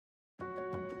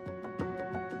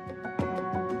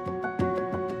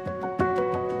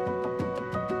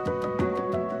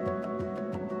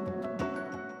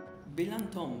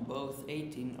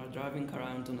driving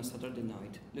around on a Saturday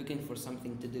night, looking for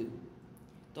something to do.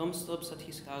 Tom stops at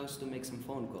his house to make some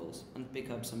phone calls and pick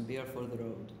up some beer for the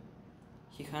road.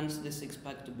 He hands the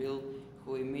six-pack to Bill,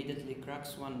 who immediately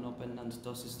cracks one open and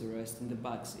tosses the rest in the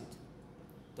back seat.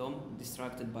 Tom,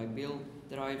 distracted by Bill,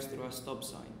 drives through a stop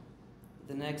sign.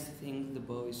 The next thing the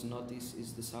boys notice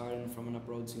is the siren from an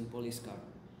approaching police car.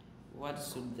 What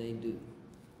should they do?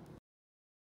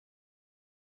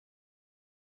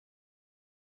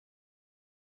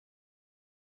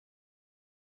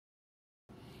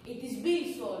 It is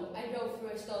Bill's fault. I drove through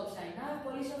a stop sign. Now a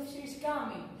police officer is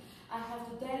coming. I have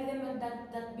to tell them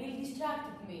that Bill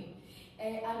distracted me.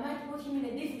 I might put him in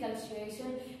a difficult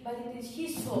situation, but it is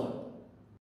his fault.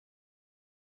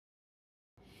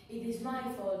 It is my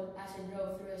fault as I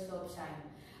drove through a stop sign.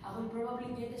 I will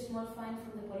probably get a small fine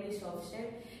from the police officer,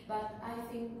 but I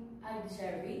think I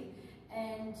deserve it.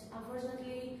 And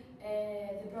unfortunately,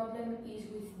 the problem is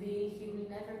with Bill. He will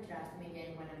never trust me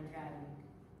again when I'm driving.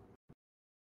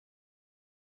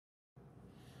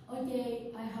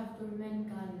 Okay, I have to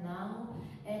remain calm now.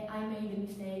 I made a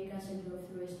mistake as I drove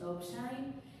through a stop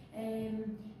sign.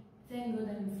 Thank God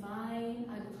I'm fine.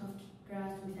 I could have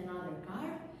crashed with another car.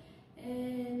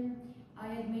 I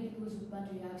admit it was a bad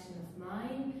reaction of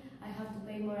mine. I have to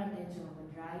pay more attention when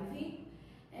driving.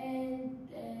 And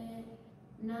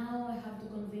now I have to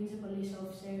convince a police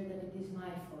officer that it is my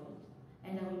fault.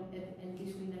 And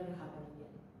this will never happen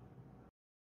again.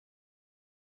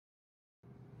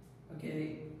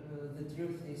 Okay, the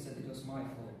truth is that it was my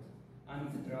fault. I'm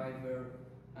the driver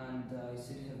and I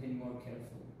should have been more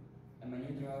careful. I'm a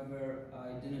new driver,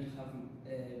 I do not have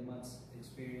much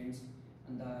experience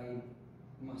and I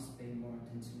must pay more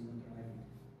attention when driving.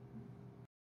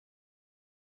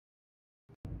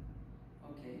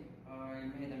 Okay, I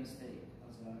made a mistake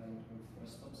as I drove for a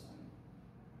stop sign,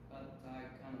 but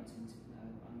I cannot change it now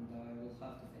and I will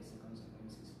have to face the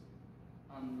consequences.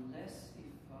 Unless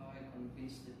if I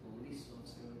convince the police